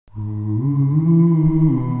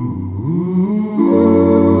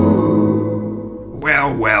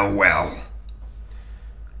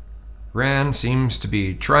man seems to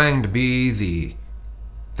be trying to be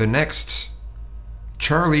the next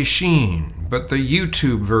Charlie Sheen, but the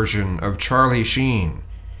YouTube version of Charlie Sheen.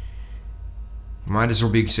 You might as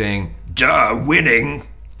well be saying, duh, winning,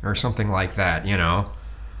 or something like that, you know.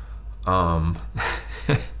 How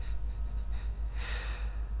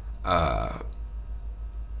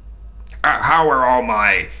are all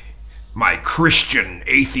my Christian,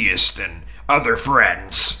 atheist, and other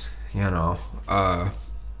friends? You know,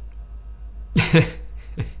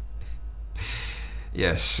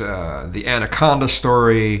 yes, the anaconda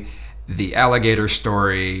story, the alligator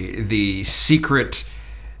story, the secret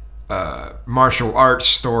martial arts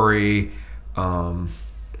story, and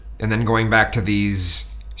then going back to these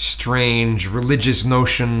strange religious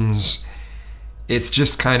notions. It's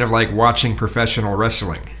just kind of like watching professional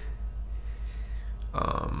wrestling.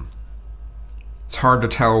 It's hard to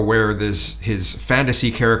tell where his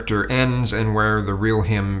fantasy character ends and where the real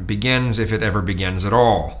him begins, if it ever begins at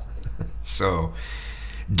all. So,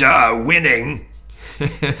 duh, winning!